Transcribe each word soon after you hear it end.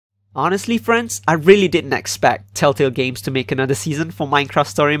Honestly, friends, I really didn't expect Telltale Games to make another season for Minecraft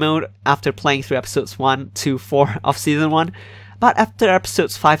Story Mode after playing through episodes 1 to 4 of Season 1, but after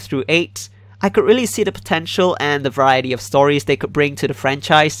episodes 5 through 8, I could really see the potential and the variety of stories they could bring to the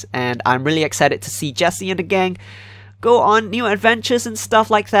franchise, and I'm really excited to see Jesse and the gang go on new adventures and stuff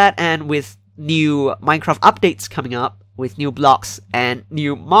like that, and with new Minecraft updates coming up, with new blocks and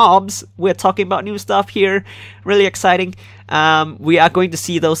new mobs. We're talking about new stuff here. Really exciting. We are going to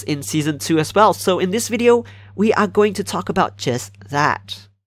see those in Season 2 as well. So in this video, we are going to talk about just that.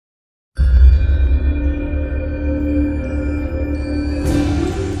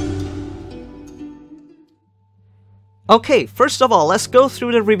 Okay, first of all, let's go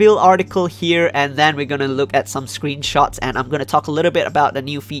through the reveal article here, and then we're gonna look at some screenshots, and I'm gonna talk a little bit about the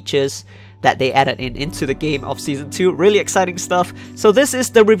new features that they added into the game of Season 2. Really exciting stuff. So this is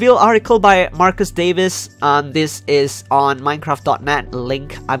the reveal article by Marcus Davis. This is on Minecraft.net.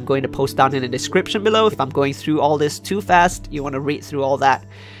 Link I'm going to post down in the description below. If I'm going through all this too fast, you want to read through all that,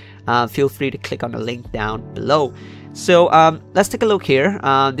 feel free to click on the link down below. So let's take a look here.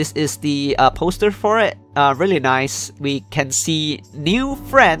 This is the poster for it. Really nice. We can see new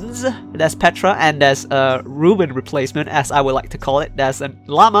friends. There's Petra, and there's a Ruben replacement, as I would like to call it. There's a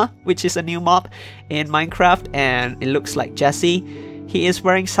llama, which is a new mob in Minecraft, and it looks like Jesse. He is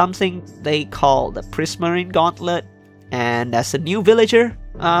wearing something they call the Prismarine Gauntlet, and there's a new villager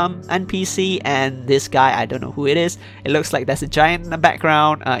NPC, and this guy, I don't know who it is. It looks like there's a giant in the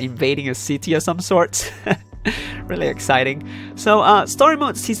background invading a city of some sort. Really exciting. So, Story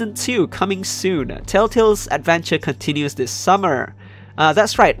Mode Season 2 coming soon. Telltale's adventure continues this summer.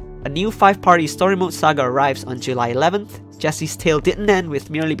 That's right, a new 5-party Story Mode saga arrives on July 11th. Jesse's tale didn't end with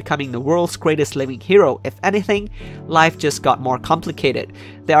merely becoming the world's greatest living hero. If anything, life just got more complicated.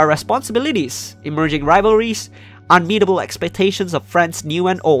 There are responsibilities, emerging rivalries, unmeetable expectations of friends new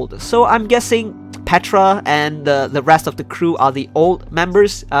and old. So I'm guessing Petra and the rest of the crew are the old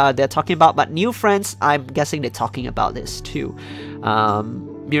members they're talking about, but new friends, I'm guessing they're talking about this too.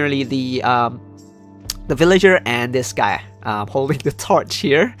 Merely the villager and this guy holding the torch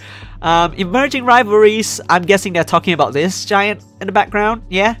here. Emerging rivalries, I'm guessing they're talking about this giant in the background.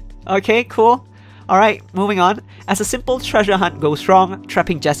 Yeah? Okay, cool. Alright, moving on. As a simple treasure hunt goes wrong,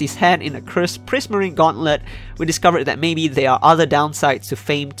 trapping Jesse's hand in a cursed Prismarine Gauntlet, we discovered that maybe there are other downsides to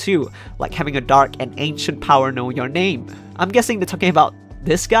fame too, like having a dark and ancient power know your name. I'm guessing they're talking about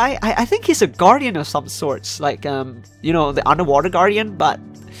this guy? I think he's a guardian of some sorts, like, you know, the underwater guardian, but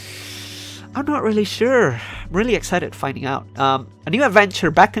I'm not really sure. I'm really excited finding out. A new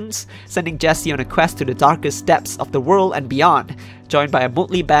adventure beckons, sending Jesse on a quest to the darkest depths of the world and beyond, joined by a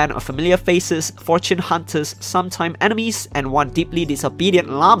motley band of familiar faces, fortune hunters, sometime enemies, and one deeply disobedient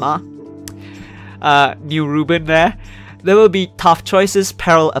llama. New Ruben there. There will be tough choices,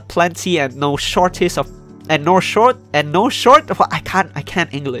 peril aplenty, and no shortage of I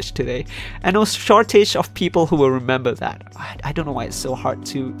can't English today. And no shortage of people who will remember that. I don't know why it's so hard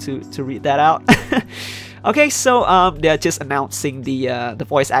to read that out. Okay, so they're just announcing the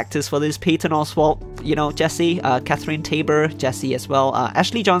voice actors for this. Peyton Oswalt, you know, Jesse, Catherine Tabor, Jesse as well,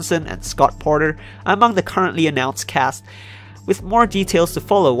 Ashley Johnson, and Scott Porter among the currently announced cast. With more details to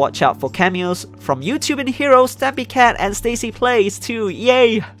follow, watch out for cameos from YouTube and Heroes, Stampy Cat, and Stacy Plays too.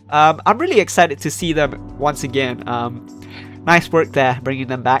 Yay! I'm really excited to see them once again. Nice work there, bringing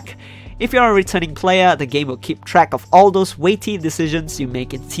them back. If you're a returning player, the game will keep track of all those weighty decisions you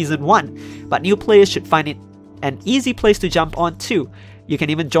make in Season 1, but new players should find it an easy place to jump on too. You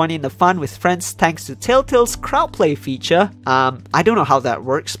can even join in the fun with friends thanks to Telltale's crowd play feature. I don't know how that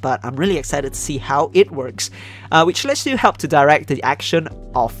works, but I'm really excited to see how it works, which lets you help to direct the action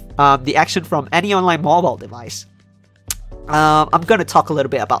from any online mobile device. I'm going to talk a little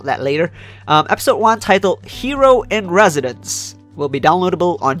bit about that later. Episode 1, titled Hero in Residence, will be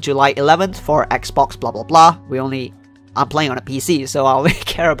downloadable on July 11th for Xbox blah blah blah. I'm playing on a PC, so I only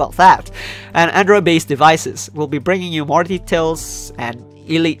care about that. And Android-based devices will be bringing you more details and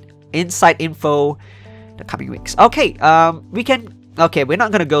elite inside info the coming weeks. Okay, we're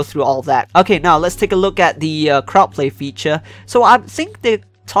not gonna go through all that. Okay, now let's take a look at the crowdplay feature. So I think they're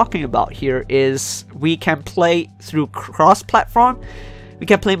talking about here is we can play through cross-platform. We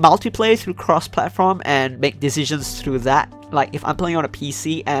can play multiplayer through cross-platform and make decisions through that. Like if I'm playing on a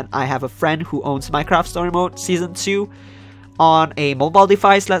PC and I have a friend who owns Minecraft Story Mode Season 2 on a mobile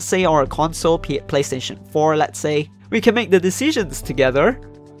device, let's say, or a console, PlayStation 4, let's say, we can make the decisions together.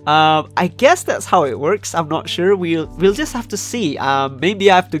 I guess that's how it works. I'm not sure. We'll just have to see. Maybe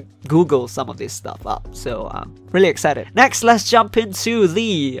I have to Google some of this stuff up. So really excited. Next, let's jump into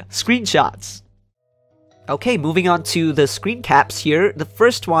the screenshots. Okay, moving on to the screen caps here. The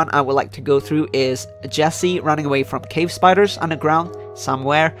first one I would like to go through is Jesse running away from cave spiders underground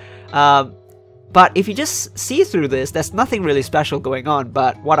somewhere. But if you just see through this, there's nothing really special going on.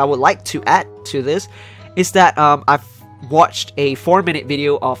 But what I would like to add to this is that I've watched a 4-minute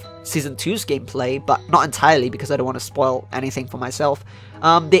video of Season 2's gameplay, but not entirely because I don't want to spoil anything for myself.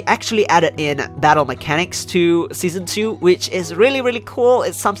 They actually added in battle mechanics to Season 2, which is really cool.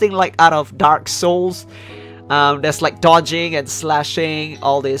 It's something like out of Dark Souls. There's like dodging and slashing,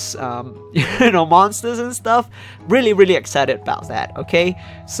 all this, monsters and stuff. Really excited about that, okay?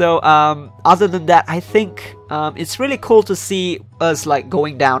 So, other than that, I think it's really cool to see us like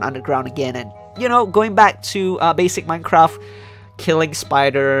going down underground again and, going back to basic Minecraft, killing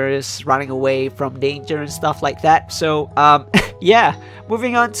spiders, running away from danger and stuff like that. So, yeah,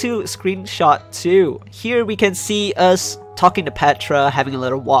 moving on to screenshot 2. Here we can see us talking to Petra, having a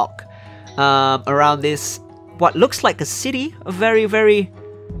little walk around this what looks like a city, a very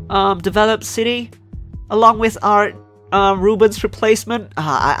developed city, along with our Ruben's replacement.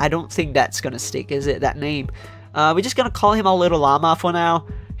 I don't think that's gonna stick, is it, that name? We're just gonna call him our little llama for now.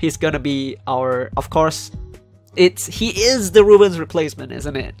 He's gonna be our, of course, he is the Ruben's replacement,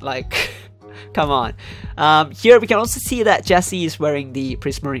 isn't it? Like, come on. Here we can also see that Jesse is wearing the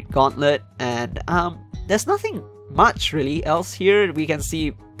Prismarine Gauntlet, and there's nothing much really else here. We can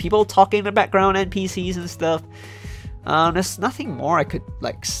see people talking in the background, NPCs and stuff. There's nothing more I could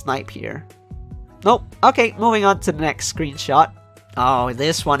like snipe here. Nope. Okay, moving on to the next screenshot. Oh,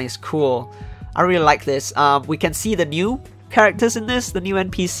 this one is cool. I really like this. We can see the new characters in this, the new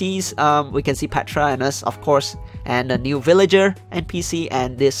NPCs. We can see Petra and us, of course, and a new villager NPC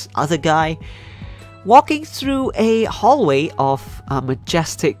and this other guy walking through a hallway of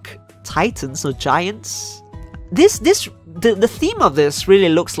majestic titans or giants. The theme of this really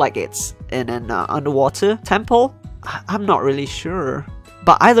looks like it's in an underwater temple. I'm not really sure,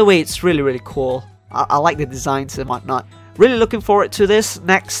 but either way, it's really cool. I like the designs and whatnot. Really looking forward to this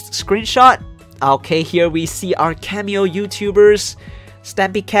next screenshot. Okay, here we see our cameo YouTubers,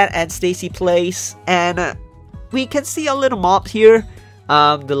 Stampy Cat and Stacy Plays, and we can see a little mob here,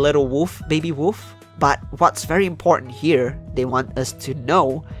 the little wolf, baby wolf. But what's very important here, they want us to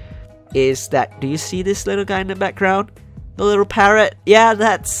know, is that, do you see this little guy in the background? The little parrot? Yeah,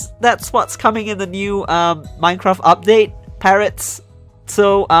 that's what's coming in the new Minecraft update, parrots.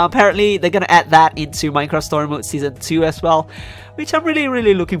 So apparently they're gonna add that into Minecraft Story Mode Season 2 as well, which I'm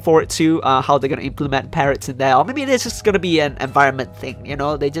really looking forward to, how they're gonna implement parrots in there. Or maybe it's just gonna be an environment thing,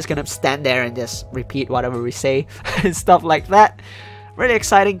 they're just gonna stand there and just repeat whatever we say and stuff like that. Really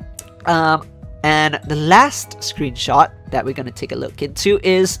exciting. And the last screenshot that we're gonna take a look into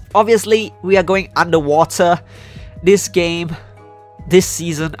is, obviously, we are going underwater. This game, this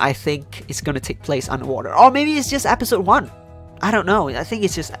season, I think, is gonna take place underwater. Or maybe it's just episode 1. I don't know. I think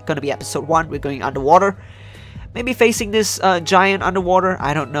it's just gonna be episode 1. We're going underwater. Maybe facing this giant underwater.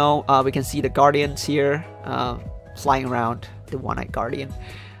 I don't know. We can see the guardians here flying around, the one-eyed guardian.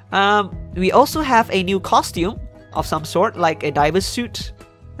 We also have a new costume of some sort, like a diver's suit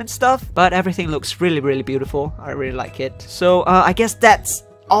and stuff, but everything looks really beautiful. I really like it. So I guess that's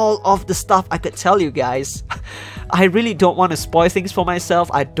all of the stuff I could tell you guys. I really don't want to spoil things for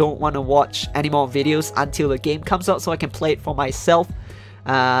myself. I don't want to watch any more videos until the game comes out so I can play it for myself.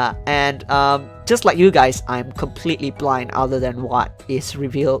 And just like you guys, I'm completely blind other than what is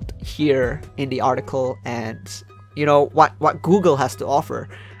revealed here in the article and what Google has to offer.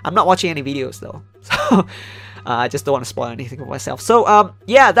 I'm not watching any videos though, so I just don't want to spoil anything for myself. So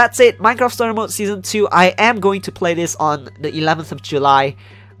yeah, that's it. Minecraft Story Mode Season 2. I am going to play this on the 11th of July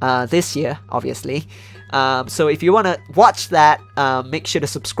this year, obviously. So if you want to watch that, make sure to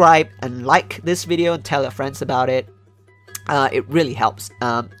subscribe and like this video and tell your friends about it. It really helps.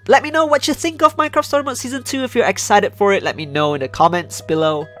 Let me know what you think of Minecraft Story Mode Season 2. If you're excited for it, let me know in the comments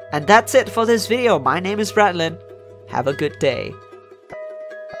below. And that's it for this video. My name is Bradlin. Have a good day.